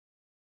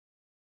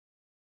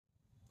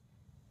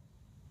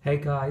Hey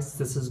guys,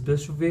 this is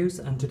BishReviews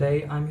and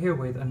today I'm here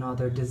with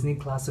another Disney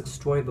Classic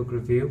Storybook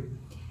review.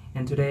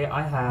 And today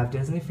I have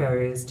Disney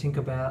Fairies,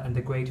 Tinkerbell and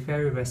the Great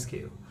Fairy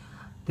Rescue.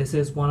 This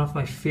is one of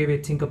my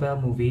favorite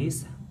Tinkerbell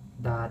movies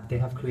that they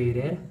have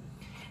created.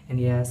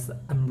 And yes,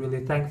 I'm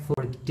really thankful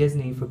for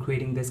Disney for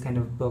creating this kind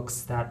of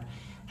books that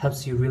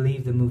helps you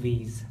relive the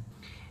movies.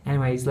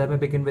 Anyways, let me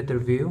begin with the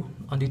review.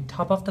 On the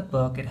top of the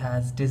book it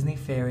has Disney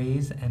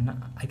Fairies,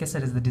 and I guess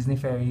it is the Disney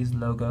Fairies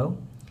logo.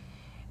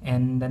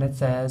 And then it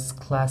says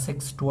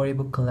Classic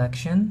Storybook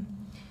Collection.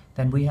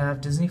 Then we have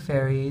Disney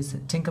Fairies,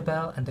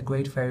 Tinkerbell and the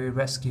Great Fairy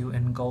Rescue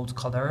in gold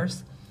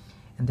colors.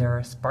 And there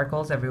are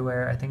sparkles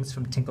everywhere. I think it's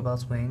from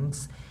Tinkerbell's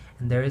wings.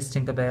 And there is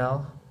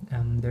Tinkerbell.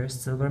 There's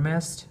Silver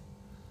Mist.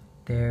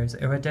 There's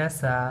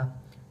Iridessa,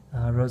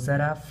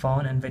 Rosetta,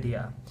 Fawn, and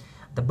Vidya.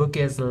 The book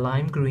is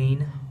lime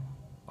green,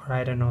 or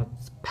I don't know,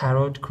 it's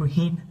parrot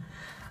green.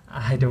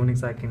 I don't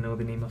exactly know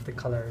the name of the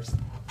colors.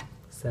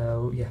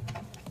 So yeah.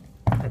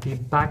 At the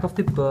back of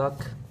the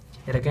book,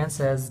 it again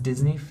says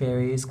Disney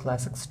Fairies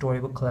Classic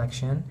Storybook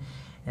Collection,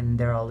 and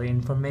there are all the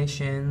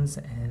informations,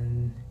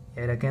 and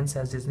it again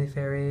says Disney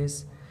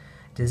Fairies,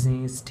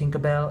 Disney's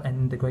Tinkerbell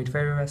and the Great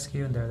Fairy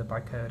Rescue, and there are the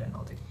barcode and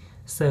all the.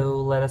 So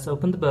let us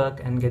open the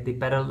book and get the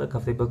better look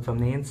of the book from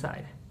the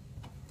inside.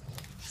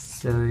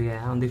 So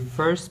yeah, on the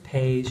first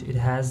page it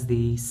has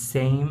the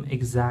same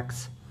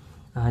exact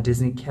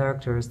Disney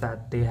characters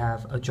that they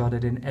have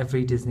jotted in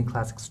every Disney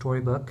Classic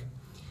Storybook.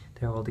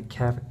 There are all the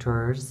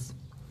characters,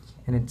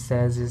 and it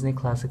says Disney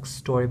Classic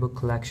Storybook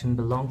Collection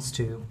belongs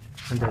to,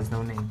 and there's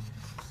no name.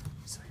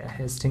 So yeah,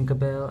 here's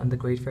Tinkerbell and the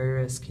Great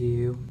Fairy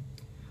Rescue.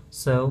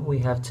 So we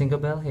have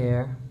Tinkerbell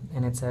here,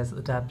 and it says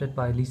adapted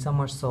by Lisa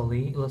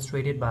Marsoli,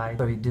 illustrated by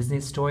Disney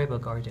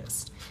Storybook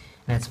artist,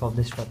 and it's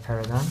published by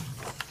Parragon.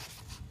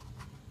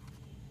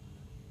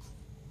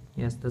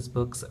 Yes, these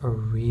books are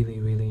really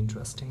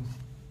interesting.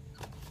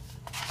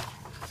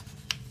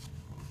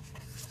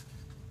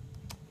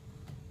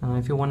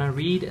 If you want to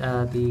read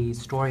the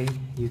story,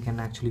 you can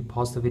actually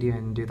pause the video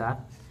and do that.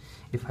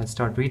 If I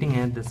start reading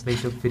it, this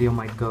video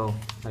might go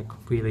like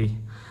really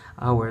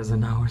hours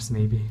and hours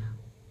maybe.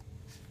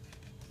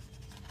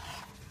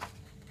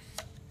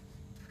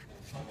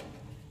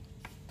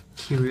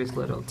 Curious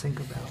little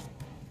Tinkerbell.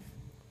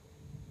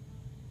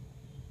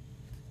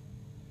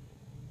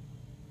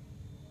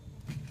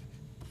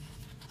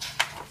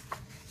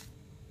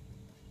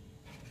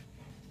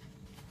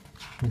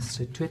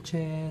 Mr.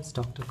 Twitches,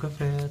 Dr.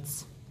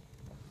 Griffiths,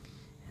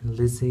 and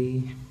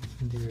Lizzie,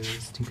 and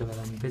there's Tinkerbell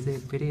and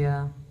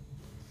Vidya,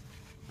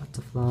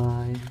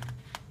 Butterfly.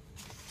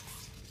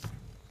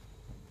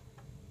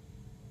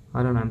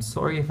 I don't know, I'm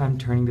sorry if I'm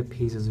turning the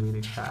pages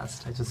really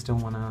fast. I just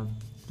don't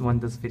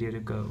want this video to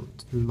go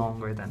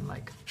longer than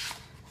like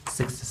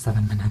 6 to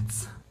 7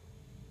 minutes.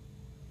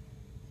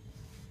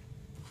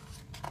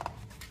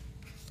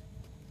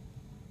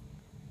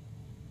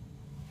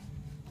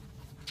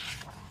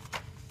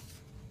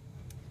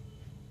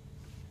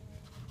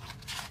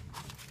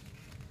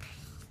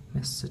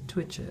 Mr.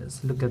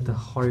 Twitches, look at the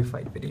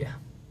horrified video.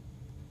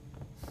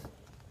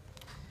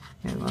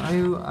 Yeah,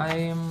 I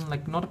am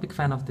like not a big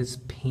fan of this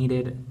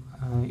painted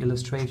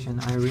illustration.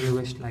 I really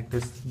wish like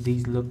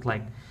these looked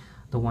like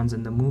the ones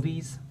in the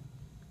movies.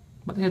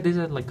 But yeah, these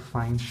are like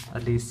fine.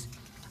 At least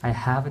I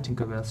have a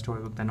Tinkerbell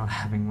storybook than not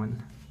having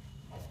one.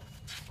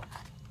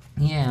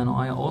 Yeah, and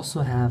I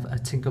also have a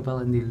Tinkerbell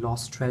and the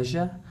Lost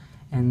Treasure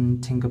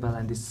and Tinkerbell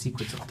and the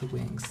Secrets of the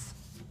Wings.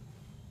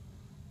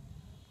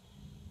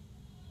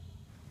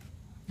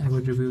 I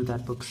would review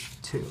that book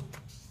too.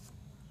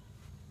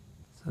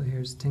 So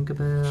here's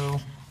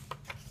Tinkerbell.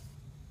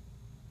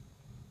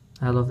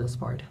 I love this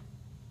part.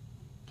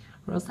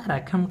 Rosetta,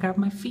 come grab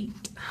my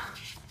feet.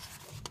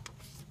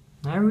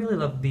 I really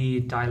love the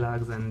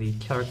dialogues and the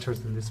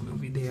characters in this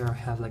movie. They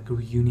have like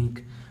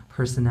unique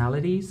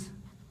personalities,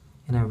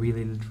 and I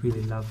really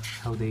love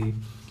how they,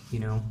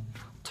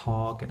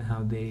 talk and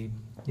how they,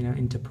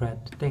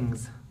 interpret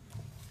things.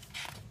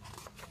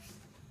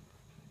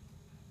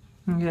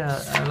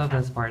 Yeah, I love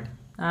this part.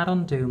 I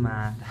don't do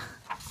mad.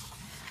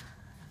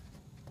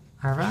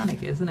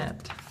 Ironic, isn't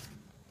it?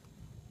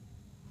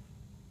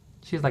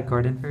 She's like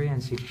Garden Fairy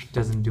and she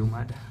doesn't do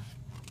mud.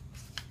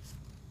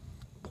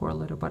 Poor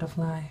little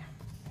butterfly.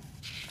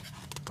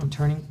 I'm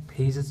turning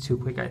pages too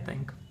quick, I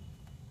think.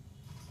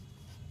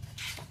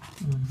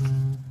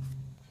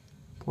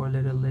 Poor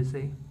little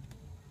Lizzie.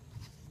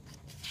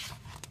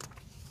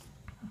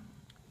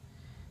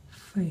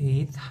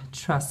 Faith,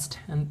 trust,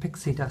 and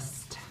pixie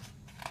dust.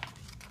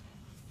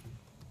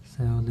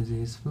 So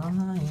Lizzie is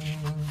flying.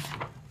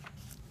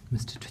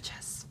 Mr.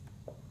 Twitches.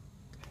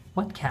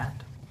 What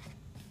cat?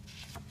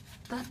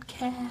 That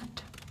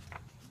cat.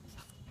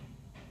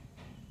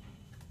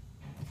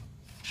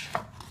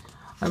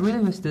 I really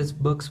wish these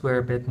books were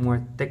a bit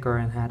more thicker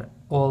and had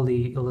all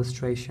the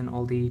illustration,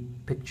 all the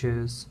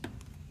pictures.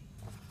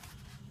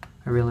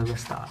 I really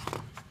wish that.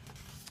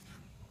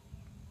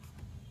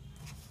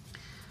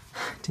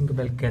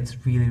 Tinkerbell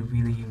gets really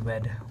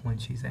red when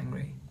she's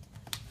angry.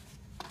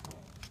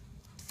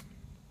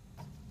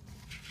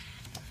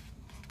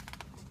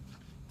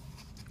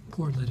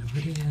 Poor little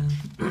video.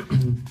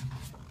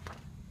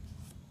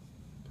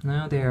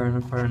 Now they are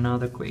for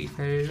another great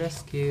fairy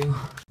rescue.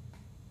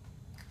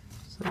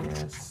 So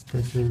yes,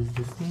 this is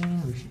the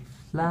scene where she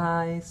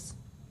flies.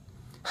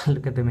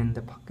 Look at them in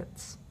the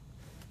pockets.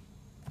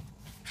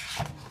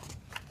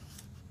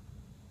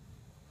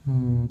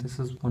 This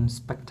is one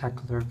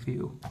spectacular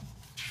view.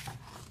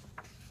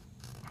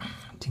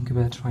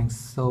 Tinkerbell trying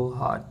so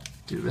hard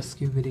to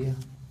rescue Vidya.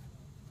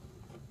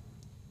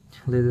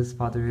 Liz's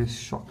father is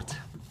shocked.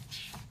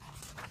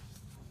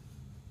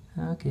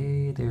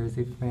 Okay, there's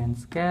the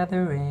friends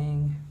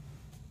gathering.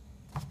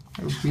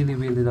 I really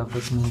love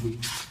this movie.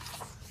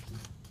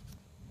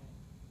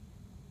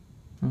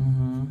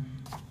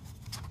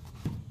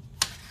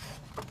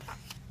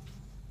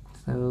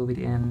 So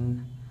we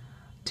end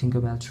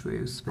Tinkerbell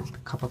truce with a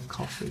cup of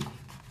coffee.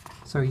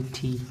 Sorry,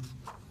 tea.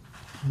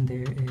 And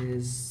there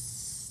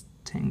is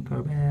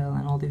Tinkerbell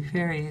and all the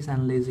fairies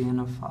and Lizzie and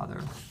her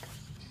father.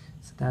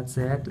 So that's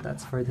it.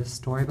 That's for this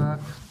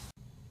storybook.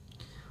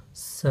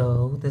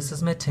 So this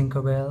is my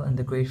Tinkerbell and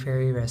the Great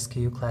Fairy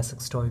Rescue classic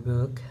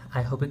storybook.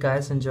 I hope you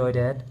guys enjoyed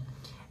it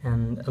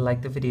and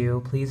like the video.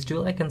 Please do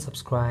like and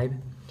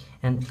subscribe,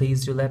 and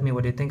please do let me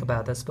what you think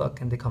about this book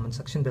in the comment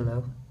section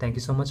below. Thank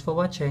you so much for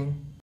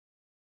watching.